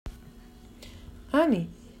Annie,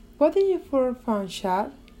 what did you for fun,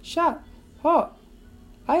 Chad? Chad, oh,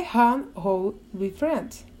 I hang out with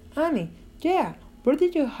friends. Annie, yeah, where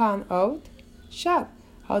did you hang out? Chad,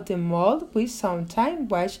 at the mall. We sometimes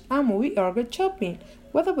watch a movie or go shopping.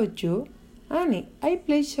 What about you? Annie, I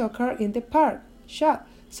play soccer in the park. Chad,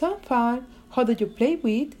 some fun. Who do you play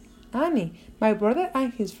with? Annie, my brother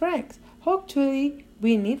and his friends. Actually,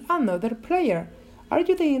 we need another player. Are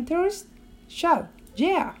you the interest? Chad,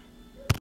 yeah.